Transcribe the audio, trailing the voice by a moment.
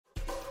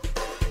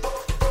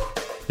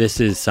This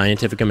is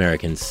Scientific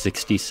American's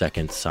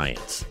 60-Second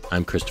Science.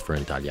 I'm Christopher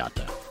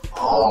Intagliata.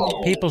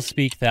 People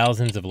speak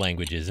thousands of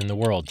languages in the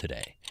world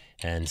today,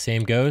 and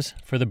same goes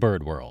for the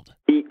bird world.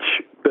 Each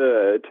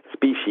bird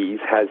species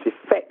has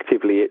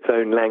effectively its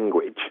own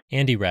language.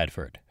 Andy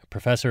Radford, a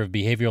professor of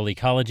behavioral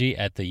ecology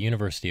at the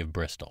University of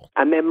Bristol.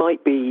 And there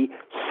might be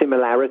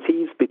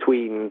similarities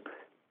between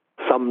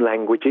some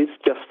languages,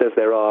 just as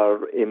there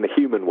are in the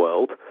human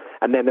world,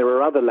 and then there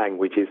are other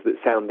languages that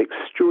sound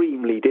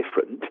extremely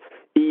different,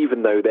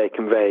 even though they're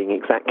conveying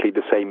exactly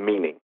the same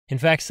meaning. In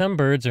fact, some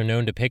birds are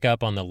known to pick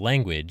up on the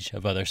language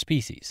of other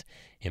species.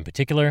 In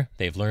particular,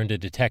 they've learned to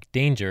detect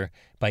danger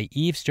by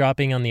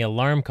eavesdropping on the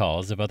alarm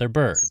calls of other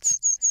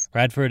birds.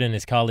 Radford and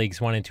his colleagues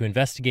wanted to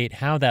investigate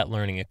how that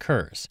learning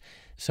occurs,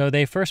 so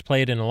they first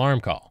played an alarm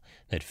call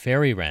that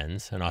fairy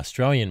wrens, an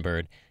Australian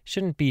bird,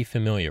 shouldn't be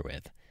familiar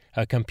with.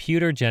 A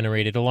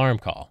computer-generated alarm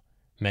call,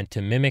 meant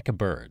to mimic a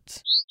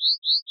bird's.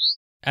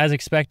 As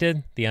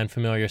expected, the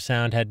unfamiliar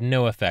sound had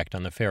no effect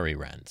on the fairy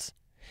wrens.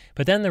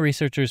 But then the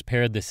researchers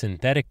paired the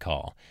synthetic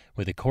call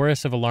with a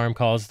chorus of alarm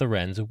calls the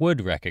wrens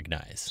would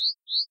recognize.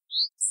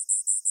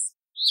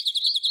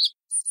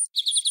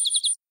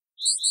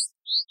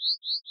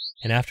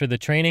 And after the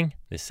training,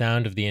 the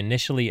sound of the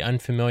initially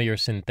unfamiliar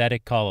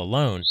synthetic call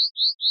alone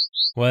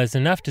was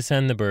enough to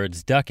send the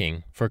birds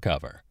ducking for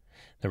cover.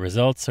 The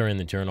results are in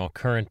the journal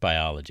Current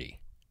Biology.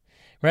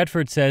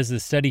 Radford says the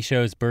study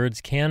shows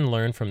birds can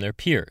learn from their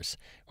peers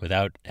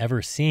without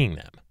ever seeing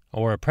them,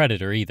 or a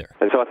predator either.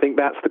 And so I think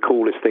that's the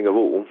coolest thing of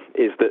all,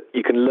 is that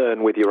you can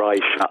learn with your eyes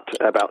shut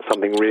about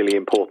something really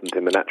important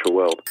in the natural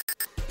world.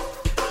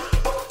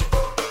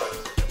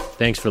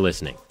 Thanks for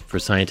listening. For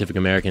Scientific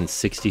American's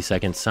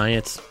 60-Second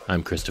Science,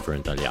 I'm Christopher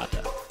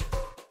Intagliata.